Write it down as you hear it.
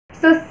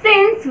So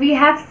since we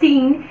have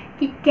seen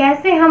कि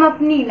कैसे हम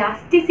अपनी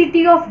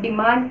इलास्टिसिटी ऑफ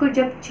डिमांड को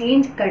जब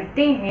चेंज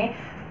करते हैं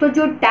तो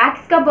जो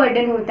टैक्स का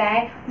बर्डन होता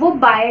है वो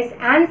बायर्स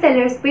एंड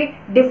सेलर्स पे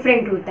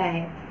डिफरेंट होता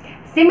है।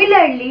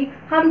 सिमिलरली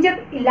हम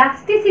जब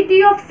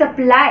इलास्टिसिटी ऑफ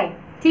सप्लाई,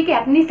 ठीक है,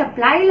 अपनी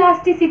सप्लाई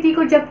इलास्टिसिटी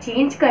को जब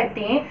चेंज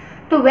करते हैं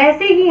तो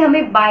वैसे ही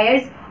हमें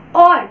बायर्स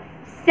और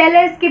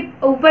सेलर्स के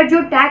ऊपर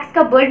जो टैक्स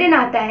का बर्डन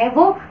आता है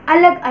वो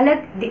अलग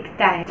अलग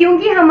दिखता है,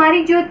 क्योंकि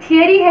हमारी जो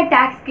थियरी है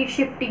टैक्स की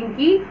शिफ्टिंग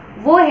की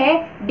वो है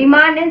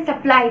डिमांड एंड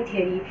सप्लाई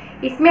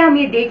थियरी। इसमें हम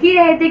ये देख ही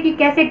रहे थे कि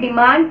कैसे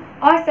डिमांड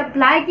और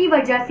सप्लाई की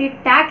वजह से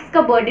टैक्स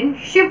का बर्डन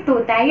शिफ्ट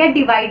होता है या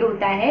डिवाइड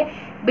होता है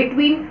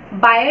बिटवीन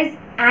बायर्स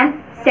एंड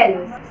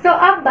सेलर्स। सो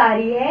अब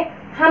बारी है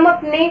हम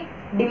अपने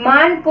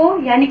डिमांड को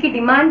यानी कि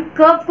डिमांड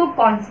कर्व को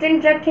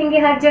कांस्टेंट रखेंगे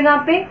हर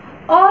जगह पे,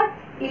 और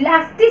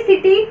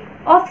इलास्टिसिटी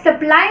ऑफ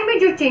सप्लाई में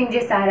जो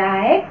चेंजेस आ रहा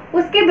है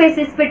उसके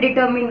बेसिस पे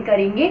डिटरमिन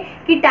करेंगे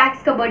कि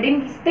टैक्स का बर्डन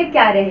किस पे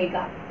क्या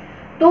रहेगा।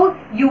 तो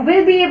you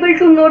will be able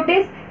to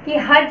notice कि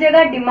हर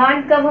जगह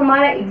डिमांड कर्व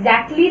हमारा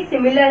एग्जैक्टली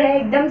सिमिलर है,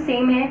 एकदम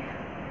सेम है,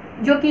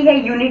 जो कि है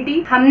यूनिटी।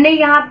 हमने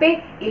यहाँ पे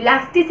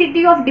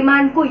इलास्टिसिटी ऑफ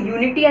डिमांड को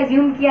यूनिटी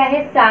अज्यूम किया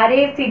है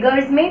सारे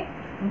फिगर्स में,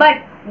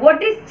 but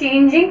what is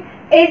changing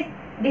is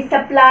the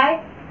supply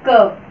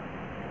curve,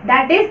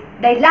 that is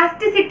the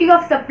elasticity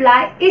of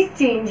supply is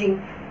changing,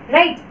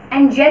 right.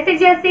 And जैसे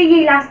जैसे ये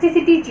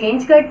इलास्टिसिटी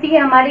चेंज करती है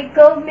हमारे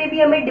कर्व में भी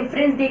हमें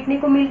डिफरेंस देखने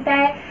को मिलता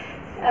है।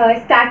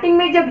 स्टार्टिंग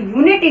में जब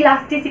यूनिट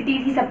इलास्टिसिटी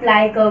थी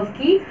सप्लाई कर्व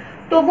की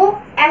तो वो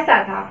ऐसा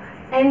था,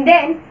 एंड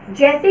देन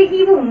जैसे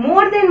ही वो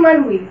मोर देन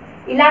वन हुई,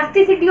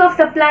 elasticity of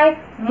supply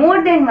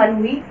more than one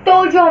हुई,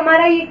 तो जो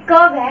हमारा ये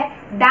कर्व है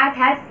that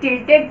has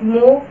tilted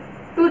more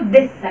to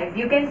this side.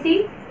 You can see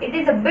it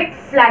is a bit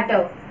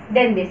flatter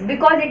then this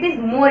because it is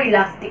more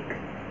elastic.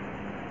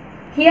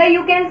 Here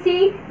you can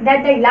see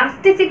that the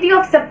elasticity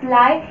of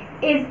supply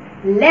is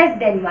less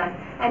than 1,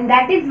 and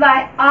that is why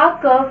our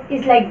curve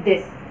is like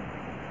this.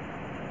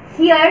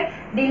 Here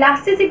the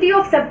elasticity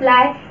of supply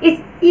is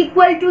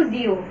equal to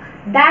 0.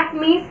 That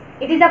means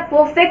it is a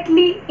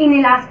perfectly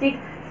inelastic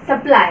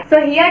supply.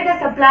 So here the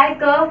supply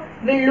curve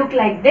will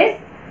look like this,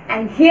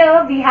 and here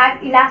we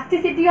have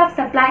elasticity of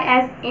supply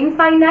as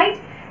infinite,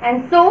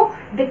 and so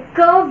the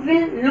curve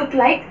will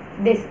look like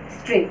this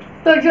straight.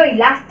 तो जो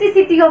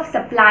elasticity of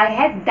supply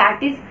है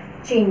that is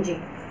changing.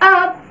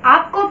 अब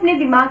आपको अपने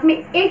दिमाग में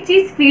एक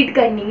चीज फीड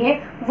करनी है,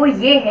 वो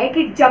ये है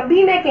कि जब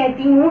भी मैं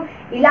कहती हूँ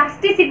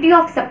इलास्टिसिटी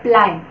ऑफ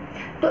सप्लाई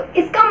तो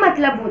इसका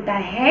मतलब होता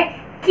है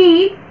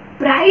कि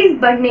प्राइस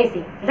बढ़ने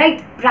से,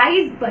 राइट,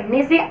 प्राइस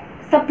बढ़ने से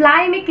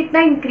सप्लाई में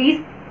कितना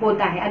इंक्रीज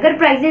होता है। अगर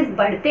प्राइसेस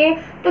बढ़ते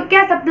हैं तो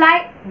क्या सप्लाई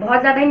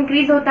बहुत ज्यादा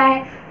इंक्रीज होता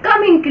है,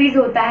 कम इंक्रीज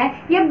होता है,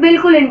 या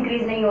बिल्कुल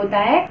इंक्रीज नहीं होता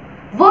है,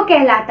 वो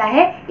कहलाता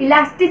है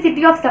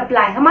इलास्टिसिटी ऑफ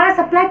सप्लाई। हमारा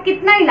सप्लाई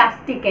कितना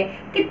इलास्टिक है,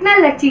 कितना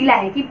लचीला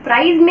है कि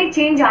प्राइस में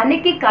चेंज आने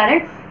के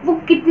कारण वो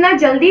कितना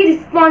जल्दी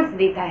रिस्पॉन्स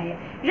देता है,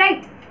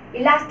 राइट।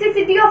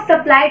 इलास्टिसिटी ऑफ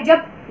सप्लाई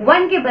जब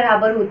 1 के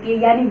बराबर होती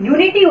है यानी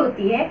यूनिटी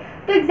होती है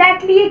तो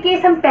एग्जैक्टली ये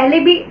केस हम पहले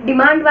भी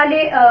डिमांड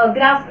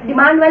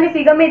वाले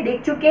फिगर में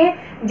देख चुके हैं,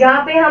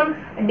 जहाँ पे हम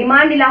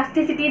डिमांड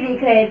इलास्टिसिटी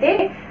देख रहे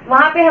थे।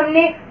 वहाँ पे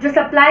हमने जो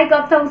सप्लाई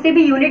कर्व था उसे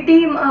भी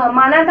यूनिटी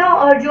माना था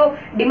और जो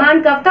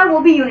डिमांड कर्व था वो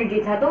भी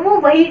यूनिटी था, तो वो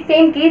वही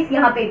सेम केस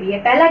यहाँ पे भी है।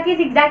 पहला केस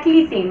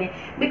एग्जैक्टली सेम है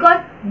because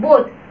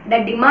both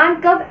the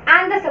demand curve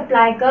and the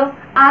supply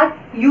curve are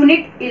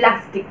unit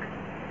elastic.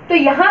 तो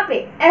यहाँ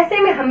पे ऐसे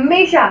में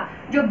हमेशा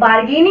जो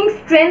बार्गेनिंग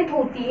स्ट्रेंथ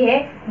होती है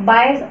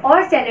बायर्स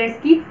और सेलर्स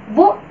की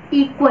वो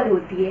इक्वल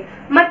होती है।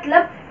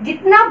 मतलब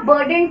जितना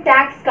बर्डन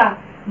टैक्स का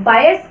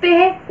बायर्स पे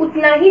है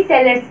उतना ही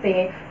सेलर्स पे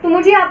है। तो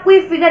मुझे आपको ये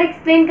फिगर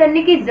एक्सप्लेन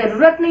करने की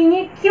जरूरत नहीं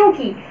है,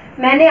 क्योंकि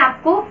मैंने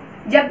आपको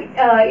जब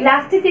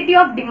इलास्टिसिटी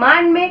ऑफ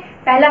डिमांड में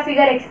पहला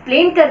फिगर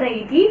एक्सप्लेन कर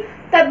रही थी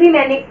तब भी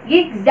मैंने ये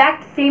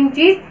एग्जैक्ट सेम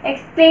चीज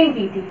एक्सप्लेन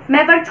की थी।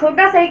 मैं पर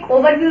छोटा सा एक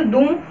ओवरव्यू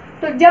दूं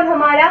तो जब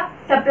हमारा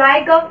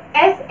सप्लाई कर्व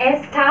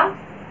एस था,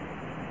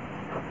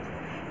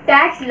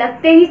 टैक्स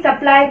लगते ही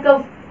सप्लाई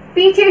कर्व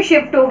पीछे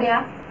शिफ्ट हो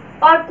गया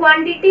और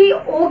क्वांटिटी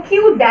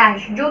OQ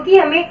डैश जो कि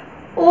हमें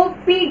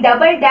OP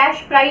डबल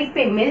डैश प्राइस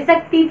पे मिल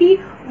सकती थी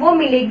वो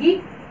मिलेगी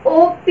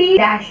OP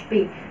डैश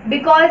पे,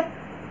 because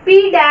P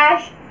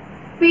dash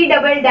P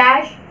double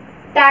dash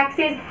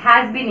taxes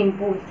has been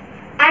imposed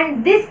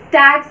and this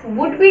tax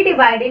would be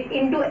divided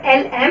into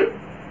LM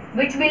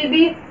which will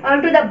be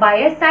onto the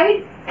buyer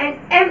side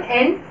and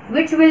MN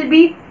which will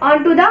be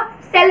onto the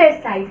seller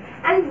side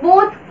and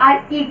both are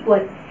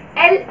equal.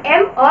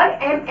 LM और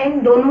MN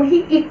दोनों ही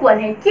equal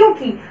हैं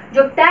क्योंकि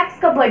जो tax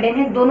का burden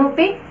है दोनों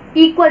पे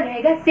equal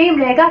रहेगा, सेम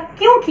रहेगा,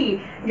 क्योंकि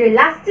जो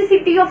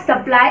इलास्टिसिटी ऑफ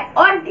सप्लाई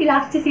और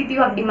इलास्टिसिटी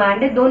ऑफ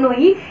डिमांड है दोनों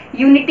ही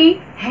यूनिटी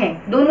हैं,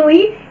 दोनों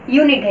ही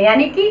यूनिट है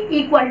यानी कि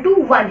इक्वल टू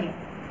 1 है।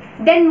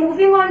 Then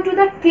moving on to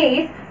the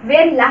case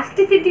where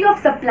elasticity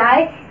of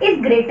supply is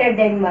greater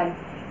than 1,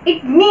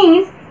 it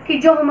means कि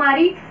जो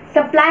हमारी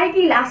सप्लाई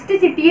की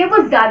इलास्टिसिटी है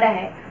वो ज्यादा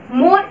है,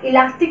 मोर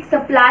इलास्टिक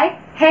सप्लाई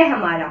है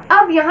हमारा।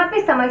 अब यहाँ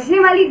पे समझने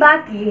वाली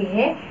बात ये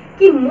है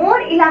कि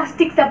मोर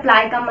इलास्टिक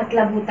सप्लाई का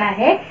मतलब होता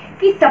है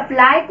कि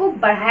सप्लाई को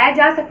बढ़ाया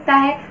जा सकता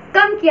है,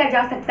 कम किया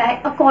जा सकता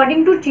है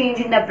according to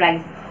change in the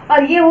price,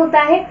 और ये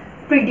होता है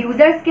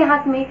प्रोड्यूसर्स के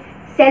हाथ में,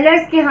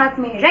 सेलर्स के हाथ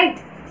में, राइट।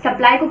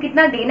 सप्लाई को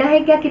कितना देना है,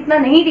 क्या कितना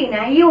नहीं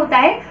देना है, ये होता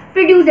है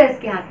प्रोड्यूसर्स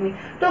के हाथ में।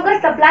 तो अगर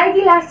सप्लाई की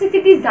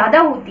इलास्टिसिटी ज्यादा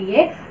होती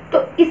है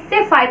तो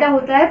इससे फायदा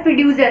होता है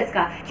प्रोड्यूसर्स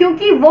का,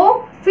 क्योंकि वो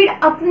फिर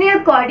अपने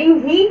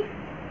अकॉर्डिंग ही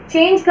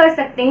चेंज कर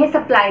सकते हैं,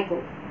 सप्लाई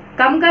को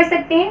कम कर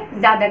सकते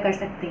हैं, ज्यादा कर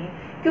सकते हैं,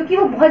 क्योंकि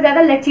वो बहुत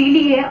ज्यादा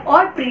लचीली है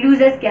और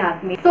प्रोड्यूसर्स के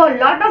हाथ में। So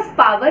lot of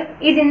power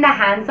is in the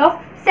hands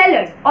of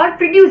sellers और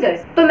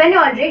प्रोड्यूसर्स। तो मैंने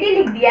ऑलरेडी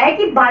लिख दिया है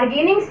कि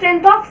bargaining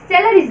strength of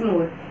seller is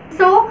more.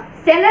 So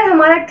seller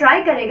हमारा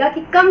ट्राई करेगा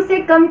कि कम से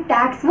कम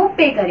टैक्स वो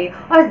पे करे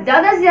और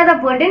ज्यादा से ज्यादा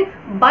बर्डन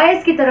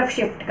बायर्स की तरफ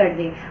शिफ्ट कर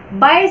दे,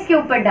 बायर्स के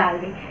ऊपर डाल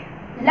दे।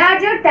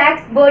 Larger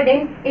tax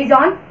burden is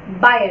on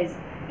buyers,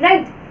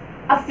 right.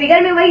 अब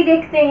फिगर में वही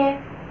देखते हैं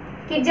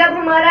कि जब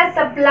हमारा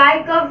सप्लाई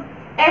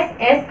कर्व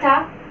एस था,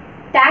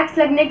 टैक्स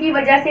लगने की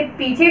वजह से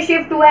पीछे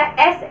शिफ्ट हुआ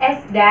है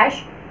S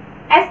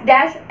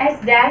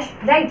dash,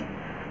 right.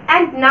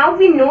 And now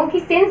we know कि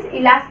since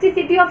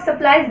elasticity of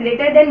supply is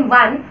greater than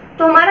 1,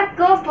 तो हमारा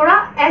कर्व थोड़ा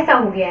ऐसा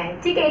हो गया है,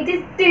 ठीक है, इट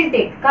इज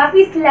टिल्टेड,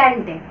 काफी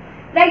स्लैंट है,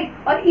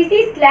 राइट। और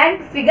इसी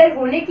स्लैंट फिगर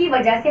होने की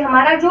वजह से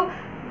हमारा जो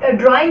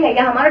ड्राइंग है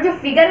या हमारा जो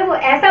फिगर है वो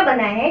ऐसा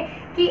बना है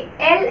कि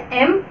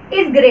LM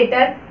is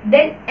greater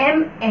than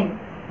MN।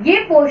 ये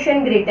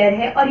पोर्शन ग्रेटर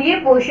है और ये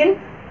पोर्शन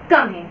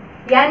कम है,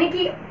 यानी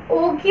कि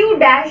OQ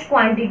डैश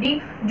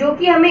क्वांटिटी जो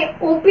कि हमें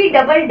OP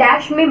डबल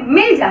डैश में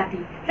मिल जाती,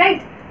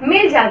 राइट,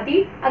 मिल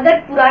जाती अगर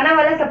पुराना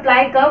वाला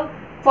सप्लाई कर्व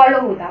फॉलो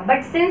होता।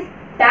 बट सिंस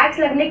टैक्स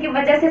लगने की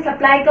वजह से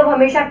सप्लाई कर्व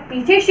हमेशा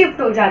पीछे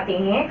शिफ्ट हो जाते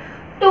हैं,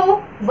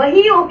 तो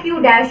वही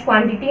OQ डैश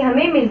क्वांटिटी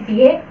हमें मिलती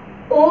है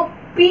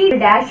OP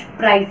डैश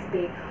प्राइस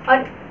पे,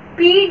 और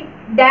P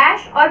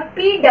डैश और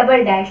P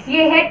डबल डैश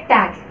ये है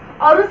टैक्स,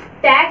 और उस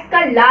टैक्स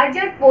का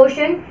लार्जर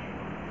पोर्शन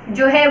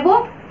जो है वो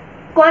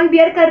कौन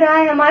बियर कर रहा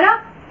है, हमारा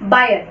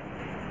बायर।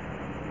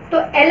 तो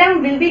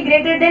LM will be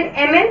greater than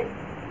MN,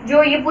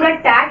 जो ये पूरा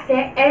टैक्स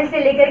है L से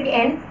लेकर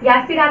के N, या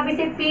फिर आप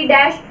इसे P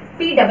dash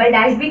P double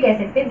dash भी कह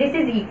सकते हैं, दिस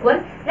इज इक्वल,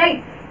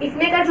 राइट।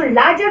 इसमें का जो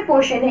लार्जर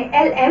पोर्शन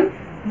है LM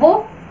वो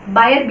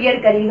बायर बियर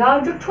करेगा,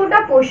 और जो छोटा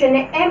पोर्शन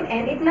है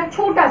MN, इतना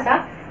छोटा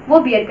सा, वो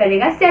बियर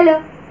करेगा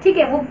सेलर, ठीक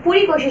है। वो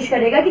पूरी कोशिश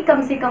करेगा कि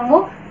कम से कम वो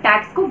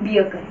टैक्स को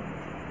बियर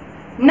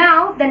करे।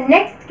 Now the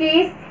next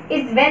case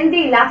is when the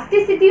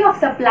elasticity of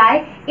supply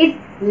is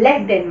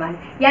less than 1,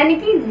 यानी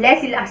कि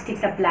लेस इलास्टिक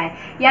सप्लाई,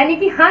 यानी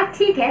कि हाँ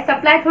ठीक है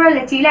सप्लाई थोड़ा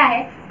लचीला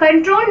है,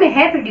 कंट्रोल में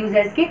है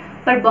प्रोड्यूसर्स के,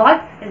 पर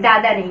बहुत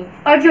ज्यादा नहीं।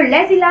 और जो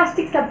लेस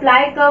इलास्टिक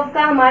सप्लाई कर्व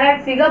का हमारा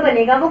फिगर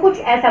बनेगा वो कुछ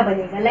ऐसा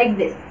बनेगा, like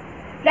this,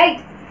 right.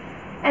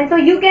 And so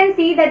you can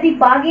see that the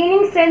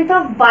bargaining strength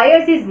of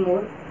buyers is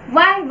more.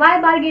 Why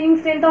bargaining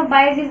strength of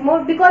buyers is more?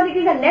 Because it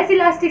is a less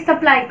elastic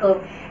supply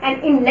curve,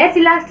 and in less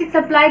elastic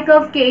supply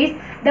curve case,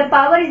 the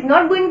power is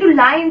not going to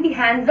lie in the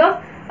hands of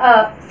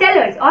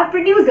sellers or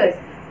producers.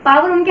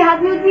 Power उनके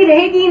हाथ में उतनी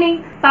रहेगी ही नहीं,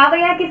 power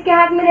यहाँ किसके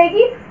हाथ में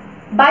रहेगी,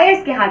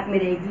 बायर्स के हाथ में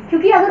रहेगी।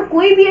 क्योंकि अगर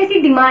कोई भी ऐसी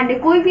डिमांड है,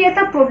 कोई भी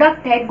ऐसा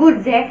प्रोडक्ट है,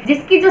 गुड्स है,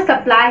 जिसकी जो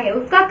सप्लाई है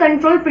उसका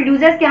कंट्रोल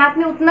प्रोड्यूसर्स के हाथ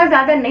में उतना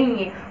ज्यादा नहीं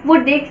है, वो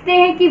देखते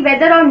हैं कि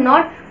वेदर और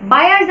not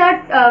buyers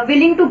are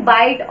willing to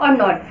bye it और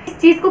नॉट, इस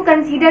चीज को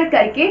कंसीडर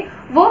करके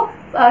वो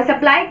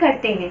सप्लाई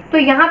करते हैं। तो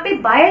यहाँ पे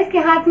बायर्स के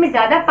हाथ में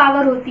ज्यादा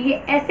पावर होती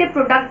है ऐसे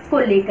प्रोडक्ट्स को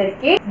लेकर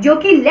के जो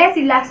कि लेस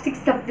इलास्टिक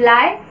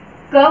सप्लाई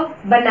कर्व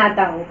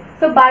बनाता हो।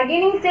 सो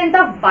bargaining strength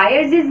of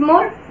buyers is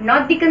more,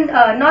 not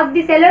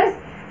the sellers,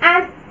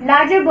 and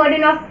larger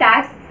burden of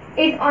tax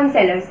is on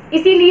sellers.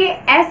 इसीलिए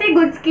ऐसे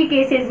गुड्स की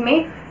केसेस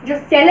में जो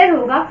सेलर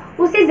होगा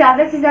उसे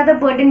ज्यादा से ज्यादा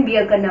बर्डन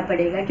बियर करना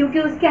पड़ेगा, क्योंकि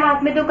उसके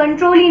हाथ में तो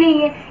कंट्रोल ही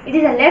नहीं है, it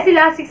is a less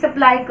elastic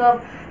supply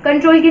curve.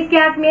 Control किसके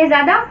हाथ में है,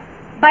 ज्यादा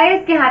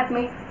बायर्स के हाथ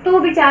में, तो वो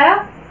बेचारा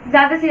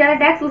ज्यादा से ज्यादा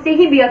टैक्स उसे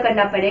ही बियर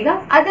करना पड़ेगा।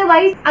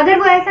 अदरवाइज अगर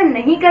वो ऐसा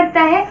नहीं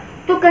करता है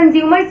तो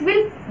consumers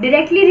will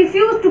directly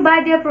refuse to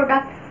bye their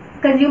product,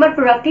 consumer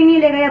product ही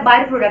नहीं लेगा या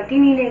बायर प्रोडक्ट ही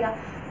नहीं लेगा,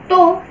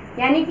 तो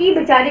यानी कि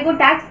बेचारे को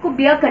टैक्स को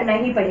बियर करना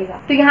ही पड़ेगा।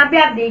 तो यहाँ पे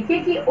आप देखिए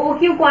कि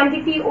OQ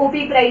क्वांटिटी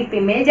OP प्राइस पे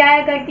मिल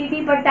जाया करती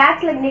थी, पर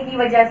टैक्स लगने की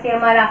वजह से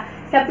हमारा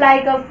सप्लाई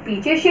कर्व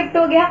पीछे शिफ्ट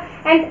हो गया,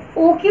 एंड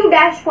OQ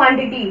डैश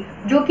क्वांटिटी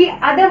जो कि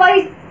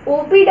otherwise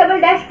OP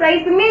double dash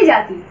price पे मिल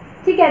जाती,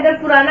 ठीक है, अगर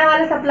पुराना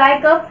वाला सप्लाई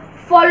कर्व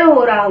फॉलो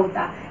हो रहा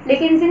होता,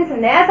 लेकिन सिंस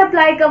नया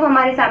सप्लाई कर्व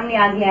हमारे सामने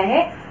आ गया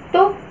है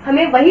तो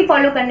हमें वही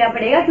फॉलो करना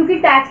पड़ेगा, क्योंकि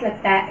टैक्स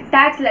लगता है,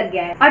 टैक्स लग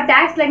गया है, और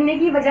टैक्स लगने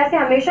की वजह से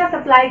हमेशा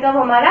सप्लाई कर्व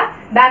हमारा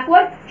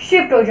बैकवर्ड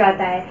शिफ्ट हो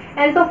जाता है।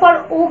 And so for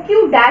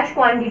OQ dash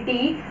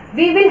quantity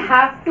we will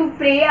have to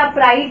पे a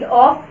price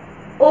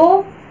of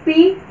OP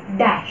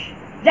dash,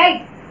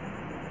 right.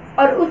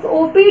 और उस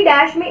OP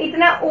डैश में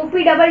इतना OP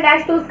डबल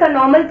डैश तो उसका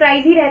नॉर्मल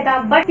प्राइस ही रहता,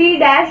 but P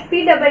dash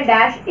P double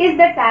dash is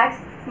the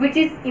tax which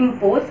is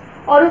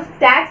imposed, और उस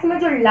टैक्स में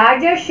जो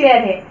लार्जर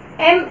शेयर है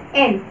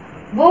MN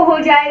वो हो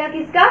जाएगा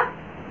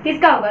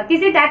किसका होगा,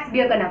 किसे टैक्स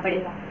बियर करना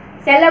पड़ेगा,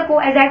 सेलर को,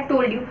 एज आई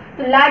टोल्ड यू।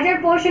 तो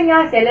लार्जर पोर्शन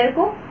यहाँ सेलर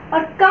को,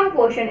 और कम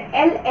portion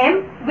LM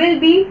will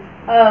be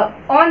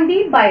on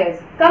the buyers,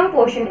 come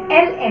portion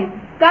LM,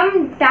 come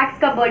tax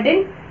का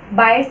बर्डन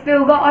बायर्स पे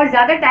होगा और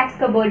ज्यादा टैक्स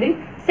का बर्डन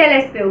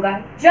सेलर्स पे होगा।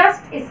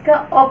 जस्ट इसका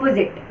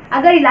ऑपोजिट,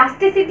 अगर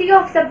elasticity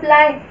of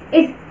supply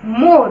is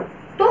more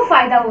तो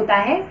फायदा होता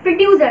है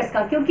प्रोड्यूसर्स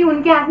का, क्योंकि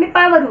उनके हाथ में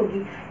पावर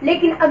होगी।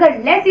 लेकिन अगर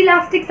लेस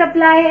इलास्टिक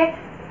सप्लाई है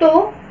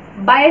तो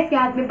बायर्स के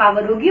हाथ में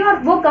पावर होगी और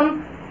वो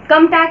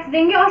कम टैक्स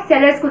देंगे और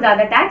सेलर्स को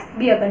ज्यादा टैक्स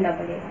बियर करना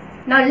पड़ेगा।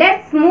 Now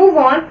let's move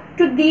on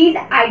to these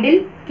idol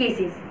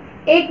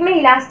cases. एक में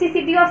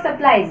इलास्टिसिटी ऑफ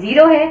सप्लाई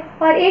 0 है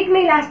और एक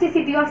में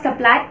इलास्टिसिटी ऑफ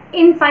सप्लाई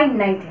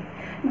इनफाइनाइट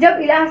है। जब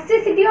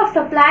इलास्टिसिटी ऑफ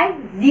सप्लाई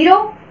 0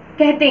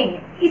 कहते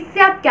हैं, इससे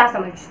आप क्या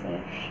समझते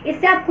हैं?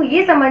 इससे आपको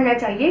ये समझना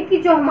चाहिए कि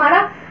जो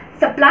हमारा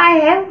सप्लाई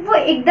है वो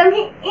एकदम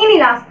ही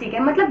इनइलास्टिक है,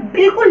 मतलब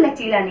बिल्कुल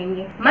लचीला नहीं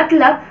है।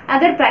 मतलब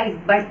अगर प्राइस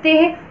बढ़ते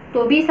हैं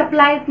तो भी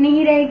सप्लाई उतनी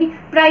ही रहेगी,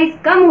 प्राइस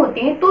कम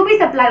होते हैं तो भी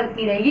सप्लाई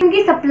उतनी रहेगी,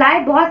 क्योंकि सप्लाई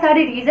बहुत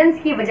सारे रीजंस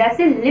की वजह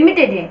से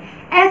लिमिटेड है।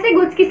 ऐसे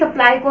गुड्स की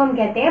सप्लाई को हम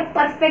कहते हैं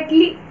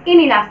परफेक्टली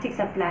इनइलास्टिक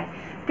सप्लाई।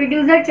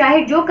 प्रोड्यूसर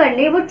चाहे जो कर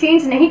ले वो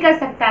चेंज नहीं कर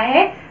सकता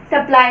है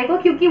सप्लाई को,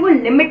 क्योंकि वो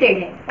लिमिटेड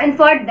है। And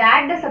for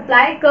that the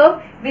supply curve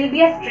will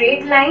be a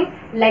straight line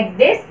like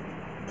this,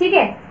 ठीक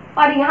है।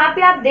 और यहाँ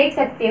पे आप देख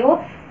सकते हो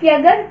कि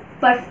अगर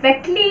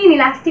परफेक्टली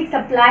इनइलास्टिक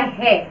सप्लाई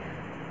है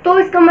तो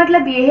इसका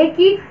मतलब ये है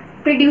कि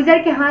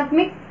प्रोड्यूसर के हाथ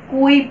में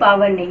कोई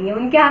पावर नहीं है,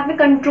 उनके हाथ में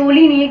कंट्रोल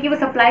ही नहीं है कि वो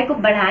सप्लाई को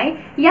बढ़ाएं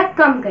या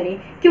कम करें,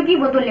 क्योंकि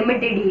वो तो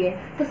लिमिटेड ही है।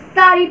 तो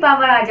सारी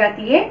पावर आ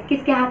जाती है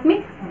किसके हाथ में?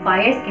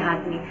 बायर्स के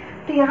हाथ में।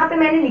 तो यहाँ पे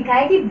मैंने लिखा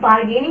है कि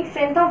bargaining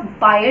strength of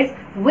buyers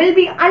will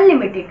be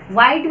unlimited.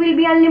 Why it will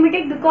be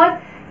unlimited? Because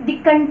the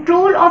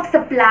control of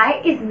supply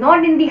is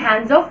not in the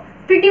hands of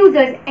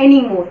producers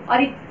any more,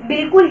 और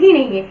बिल्कुल ही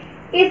नहीं है।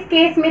 इस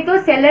केस में तो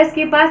सेलर्स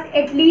के पास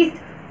एटलीस्ट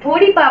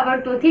थोड़ी पावर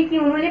तो थी कि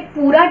उन्होंने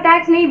पूरा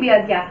टैक्स नहीं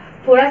बियर किया,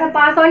 थोड़ा सा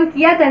पास ऑन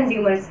किया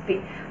कंज्यूमर्स पे।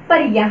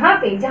 पर यहाँ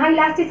पे जहाँ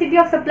इलास्टिसिटी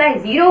ऑफ सप्लाई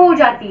 0 हो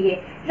जाती है,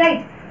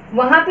 राइट,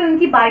 वहां पे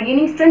उनकी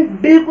बार्गेनिंग स्ट्रेंथ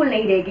बिल्कुल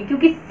नहीं रहेगी,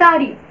 क्योंकि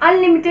सारी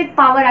अनलिमिटेड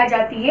पावर आ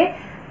जाती है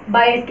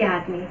बायर्स के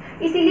हाथ में।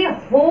 इसीलिए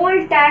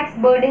whole tax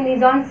burden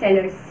is on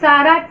sellers.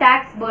 सारा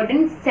टैक्स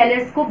बर्डन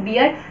सेलर्स को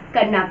बियर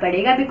करना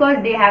पड़ेगा, because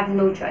they have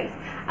no choice.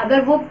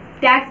 अगर वो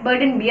टैक्स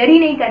बर्डन बियर ही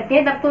नहीं करते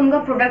हैं तब तो उनका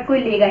प्रोडक्ट कोई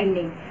लेगा ही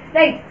नहीं,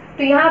 राइट।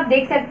 तो यहाँ आप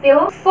देख सकते हो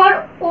फॉर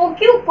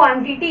OQ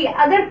क्वांटिटी,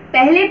 अगर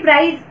पहले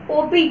प्राइस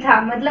OP था,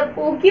 मतलब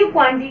OQ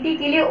क्वांटिटी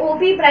के लिए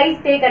OP प्राइस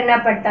पे करना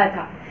पड़ता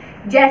था।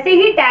 जैसे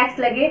ही टैक्स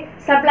लगे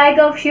सप्लाई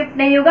कर्व शिफ्ट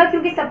नहीं होगा,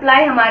 क्योंकि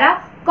सप्लाई हमारा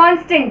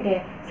कांस्टेंट है,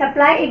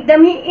 सप्लाई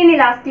एकदम ही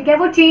इनइलास्टिक है,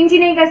 वो चेंज ही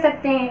नहीं कर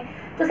सकते हैं।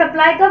 तो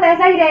सप्लाई कर्व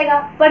ऐसा ही रहेगा,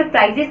 पर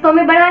प्राइसेस तो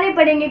हमें बढ़ाने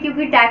पड़ेंगे,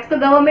 क्योंकि टैक्स तो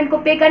गवर्नमेंट को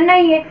पे करना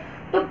ही है।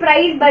 तो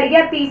प्राइस बढ़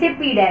गया P से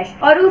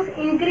P', और उस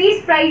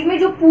इंक्रीज प्राइस में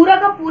जो पूरा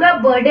का पूरा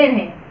बर्डन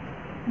है,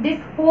 दिस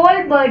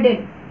होल बर्डन,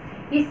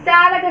 ये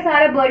सारा का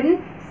सारा बर्डन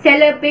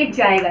सेलर पे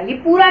जाएगा। ये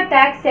पूरा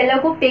टैक्स सेलर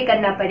को पे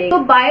करना पड़ेगा।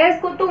 तो बायर्स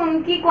को तो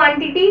उनकी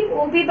क्वांटिटी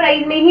OP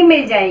प्राइस में ही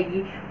मिल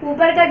जाएगी,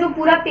 ऊपर का जो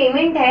पूरा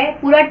पेमेंट है,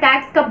 पूरा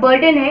टैक्स का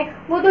बर्डन है,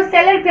 वो तो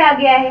सेलर पे आ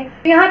गया है।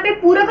 तो यहाँ पे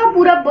पूरा का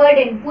पूरा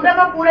बर्डन, पूरा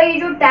का पूरा ये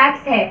जो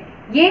टैक्स है,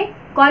 ये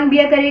कौन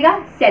बियर करेगा?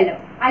 सेलर।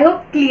 आई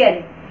होप क्लियर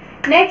है।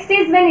 Next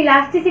is when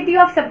elasticity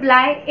of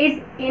supply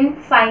is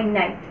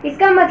infinite.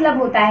 इसका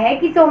मतलब होता है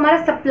कि जो हमारा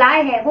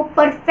सप्लाई है वो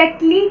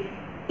परफेक्टली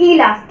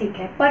इलास्टिक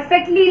है।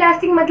 परफेक्टली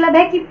इलास्टिक मतलब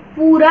है कि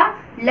पूरा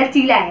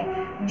लचीला है,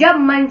 जब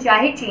मन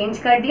चाहे चेंज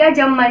कर दिया,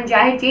 जब मन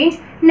चाहे चेंज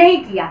नहीं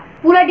किया।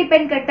 पूरा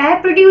डिपेंड करता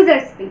है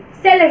प्रोड्यूसर्स पे,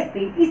 सेलर्स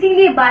पे।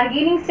 इसीलिए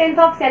बार्गेनिंग स्ट्रेंथ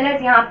ऑफ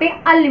सेलर्स यहाँ पे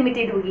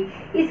अनलिमिटेड होगी।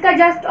 इसका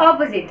जस्ट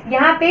ऑपोजिट,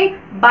 यहाँ पे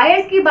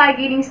बायर्स की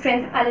बार्गेनिंग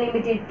स्ट्रेंथ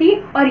अनलिमिटेड थी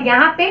और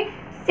यहाँ पे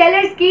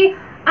सेलर्स की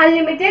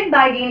अनलिमिटेड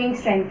बार्गेनिंग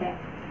स्ट्रेंथ है।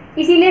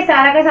 इसीलिए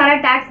सारा का सारा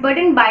टैक्स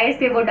बर्डन बायर्स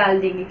पे वो डाल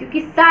देंगे, क्योंकि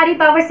सारी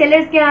पावर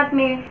सेलर्स के हाथ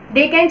में है।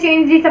 They can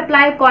change the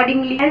supply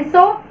accordingly, and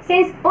so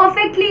since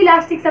perfectly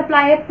elastic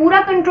supply है, पूरा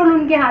कंट्रोल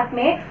उनके हाथ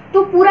में है,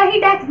 तो पूरा ही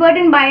टैक्स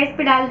बर्डन बायर्स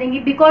पे डाल देंगे,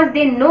 बिकॉज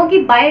दे नो कि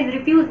बायर्स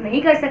रिफ्यूज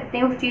नहीं कर सकते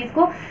हैं उस चीज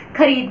को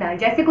खरीदना।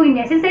 जैसे कोई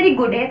नेसेसरी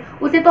गुड है,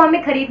 उसे तो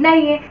हमें खरीदना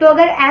ही है। तो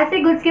अगर ऐसे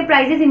गुड्स के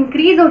प्राइसेस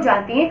इंक्रीज हो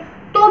जाते हैं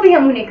तो भी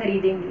हम उन्हें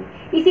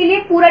खरीदेंगे। इसीलिए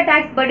पूरा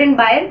टैक्स बर्डन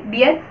बायर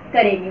बियर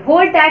करेंगे।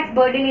 Whole tax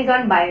burden is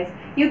on buyers.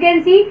 You can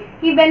see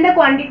when the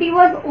quantity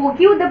was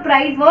OQ, the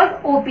price was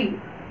OP,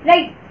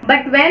 right?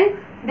 But when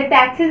the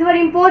taxes were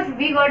imposed,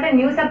 we got a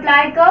new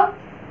supply curve,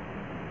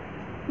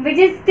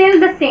 which is still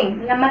the same.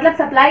 मतलब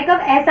supply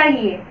curve ऐसा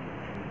ही है।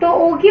 तो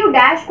OQ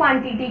dash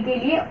quantity के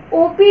लिए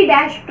OP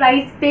dash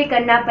price पे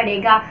करना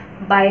पड़ेगा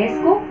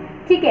buyers को,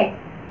 ठीक है।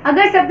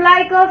 अगर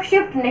सप्लाई कर्व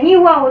शिफ्ट नहीं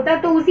हुआ होता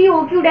तो उसी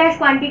OQ डैश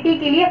क्वांटिटी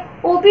के लिए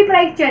OP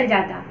प्राइस चल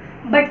जाता,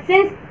 बट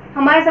सिंस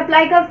हमारा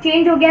सप्लाई कर्व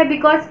चेंज हो गया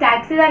बिकॉज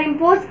टैक्सेस आर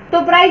इम्पोज्ड, तो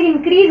प्राइस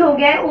इंक्रीज हो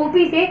गया है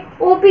OP से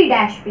OP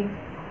डैश पे,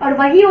 और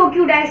वही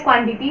OQ डैश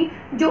क्वांटिटी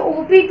जो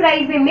OP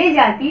प्राइस में मिल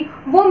जाती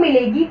वो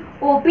मिलेगी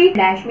OP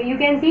डैश में। यू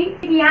कैन सी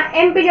यहाँ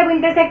M पे जब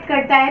इंटरसेक्ट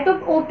करता है तो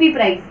OP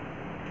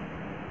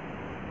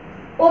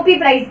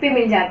प्राइस पे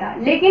मिल जाता,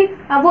 लेकिन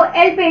अब वो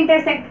L पे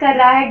इंटरसेक्ट कर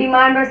रहा है,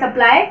 डिमांड और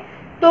सप्लाई,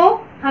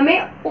 तो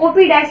हमें OP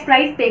डैश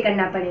प्राइस पे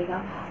करना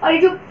पड़ेगा। और ये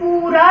जो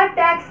पूरा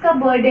टैक्स का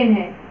बर्डन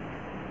है,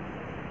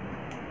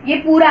 ये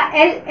पूरा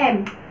LM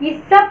ये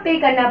सब पे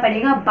करना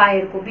पड़ेगा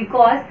बायर को,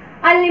 because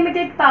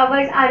unlimited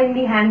powers are in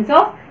the hands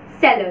of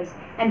sellers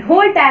and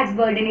whole tax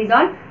burden is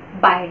on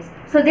buyers.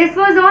 So this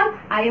was all.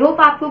 I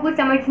hope आपको कुछ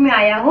समझ में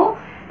आया हो।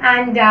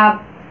 एंड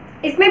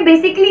इसमें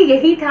बेसिकली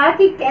यही था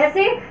कि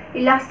कैसे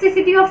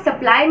इलास्टिसिटी ऑफ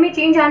सप्लाई में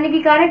चेंज आने के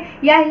कारण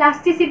या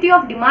इलास्टिसिटी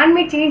ऑफ डिमांड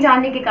में चेंज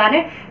आने के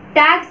कारण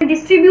टैक्स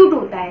डिस्ट्रीब्यूट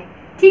होता है,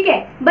 ठीक है।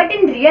 बट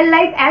इन रियल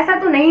लाइफ ऐसा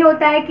तो नहीं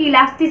होता है कि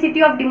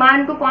इलास्टिसिटी ऑफ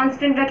डिमांड को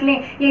कांस्टेंट रख लें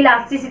या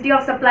इलास्टिसिटी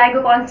ऑफ सप्लाई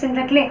को कांस्टेंट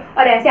रख लें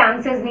और ऐसे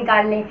आंसर्स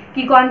निकाल लें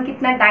कि कौन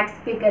कितना टैक्स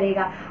पे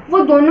करेगा। वो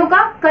दोनों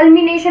का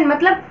कल्मिनेशन,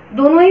 मतलब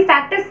दोनों ही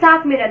फैक्टर्स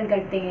साथ में रन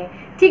करते हैं,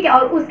 ठीक है।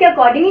 और उसके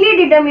अकॉर्डिंगली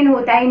डिटरमिन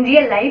होता है इन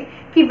रियल लाइफ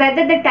कि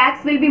whether the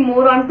tax will be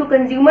more on to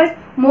consumers,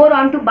 more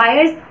on to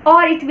buyers,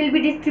 और it will be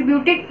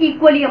distributed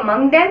equally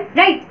among them,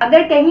 right.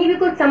 अगर कहीं भी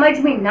कुछ समझ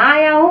में ना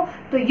आया हो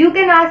तो you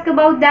can ask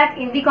about that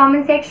in the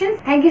comment section.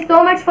 Thank you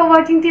so much for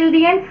watching till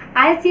the end.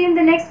 I will see you in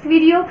the next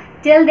video.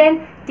 Till then,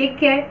 take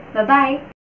care, bye bye.